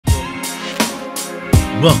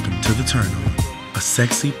Welcome to The Turn On, a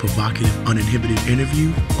sexy, provocative, uninhibited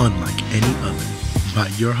interview unlike any other,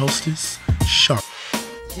 by your hostess, Sharp.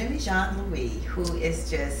 Jimmy Jean-Louis, who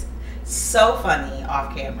is just so funny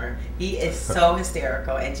off camera. He is so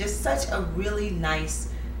hysterical and just such a really nice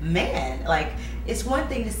man. Like, it's one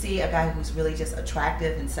thing to see a guy who's really just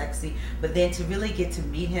attractive and sexy, but then to really get to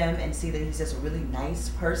meet him and see that he's just a really nice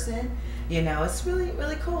person, you know, it's really,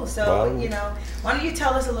 really cool. So, you know, why don't you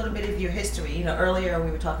tell us a little bit of your history? You know, earlier we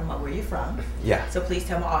were talking about where you're from. Yeah. So please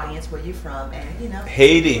tell my audience where you're from and, you know.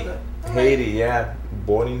 Haiti. Right. Haiti, yeah.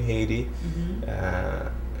 Born in Haiti.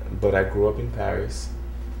 Mm-hmm. But I grew up in Paris.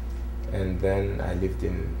 And then I lived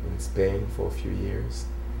in Spain for a few years.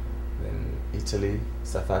 Then Italy,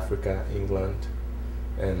 South Africa, England,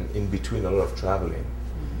 and in between a lot of traveling.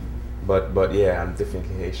 Mm-hmm. But yeah, I'm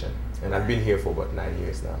definitely Haitian, and I've been here for about 9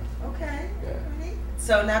 years now. Okay. Yeah. Right.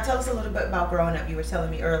 So now tell us a little bit about growing up. You were telling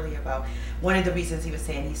me earlier about one of the reasons he was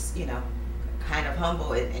saying he's, you know, kind of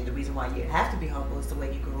humble, and the reason why you have to be humble is the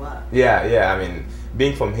way you grew up. Yeah. I mean,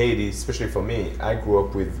 being from Haiti, especially for me, I grew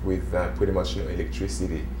up with pretty much no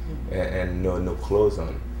electricity and no clothes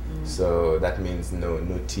on. So that means no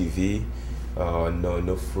TV,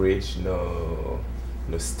 no fridge, no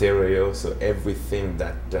stereo. So everything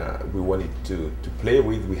that we wanted to play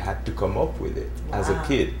with, we had to come up with it as a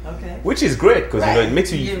kid. Okay. Which is great because you know, it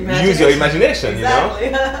makes you use your imagination. Exactly.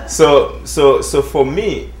 You know. So for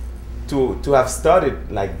me to have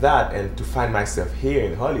started like that and to find myself here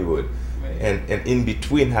in Hollywood, right. and in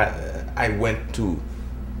between I went to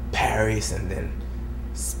Paris and then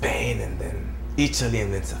Spain and then Italy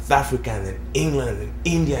and then South Africa and then England and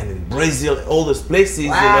India and then Brazil, all those places,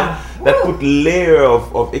 wow. You know, that put layer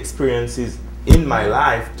of experiences in my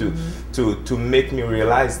life to make me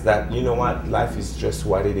realize that, you know what, life is just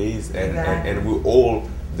what it is, and we're all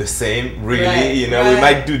the same, really. Right, you know, right. we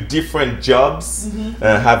might do different jobs,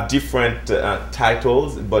 have different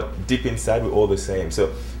titles, but deep inside we're all the same.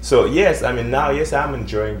 So yes, I mean, now, yes, I'm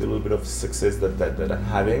enjoying the little bit of success that I'm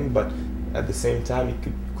having, but at the same time, it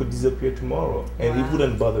could disappear tomorrow, and it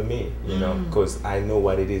wouldn't bother me, you know, because I know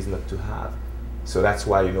what it is not to have. So that's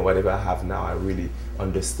why, you know, whatever I have now, I really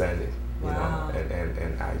understand it, you know,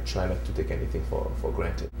 and I try not to take anything for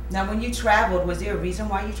granted. Now, when you traveled, was there a reason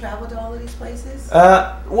why you traveled to all of these places?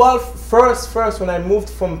 Well, first, when I moved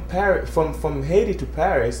from Paris, from Haiti to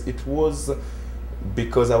Paris, it was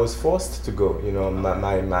because I was forced to go. You know,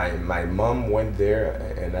 my mom went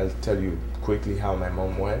there, and I'll tell you quickly how my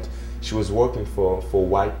mom went. She was working for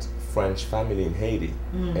white French family in Haiti,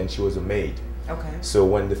 and she was a maid. Okay. So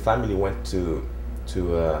when the family went to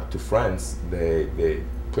France, they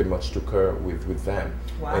pretty much took her with them,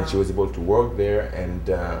 and she was able to work there. And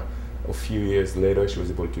a few years later, she was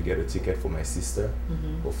able to get a ticket for my sister.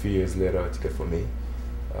 A few years later, a ticket for me.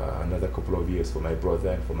 Another couple of years for my brother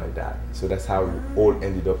and for my dad. So that's how we all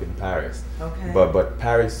ended up in Paris. Okay. But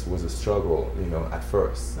Paris was a struggle, you know, at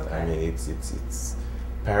first. Okay. I mean, it's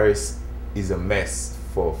Paris is a mess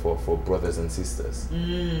for brothers and sisters.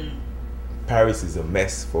 Paris is a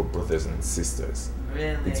mess for brothers and sisters.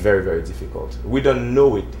 Really? It's very, very difficult. We don't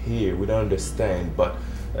know it here. We don't understand, but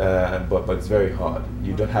it's very hard.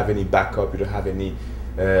 You don't have any backup. You don't have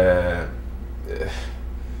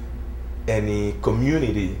any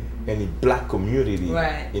community, any black community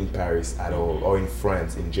in Paris at all, or in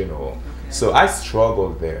France in general. Okay. So I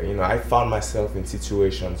struggled there. You know, I found myself in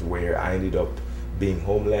situations where I ended up being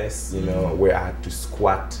homeless, you know, where I had to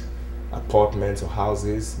squat apartments or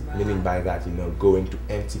houses, meaning by that, you know, going to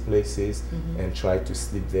empty places and try to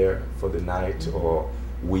sleep there for the night or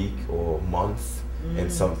week or month.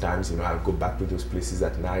 And sometimes, you know, I'll go back to those places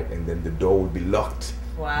at night and then the door will be locked.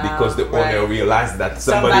 Wow, because the owner realized that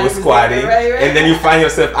somebody was squatting, and then you find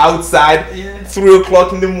yourself outside 3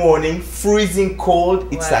 o'clock in the morning, freezing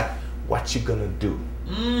cold. It's like, what you gonna do?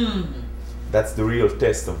 That's the real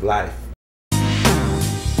test of life.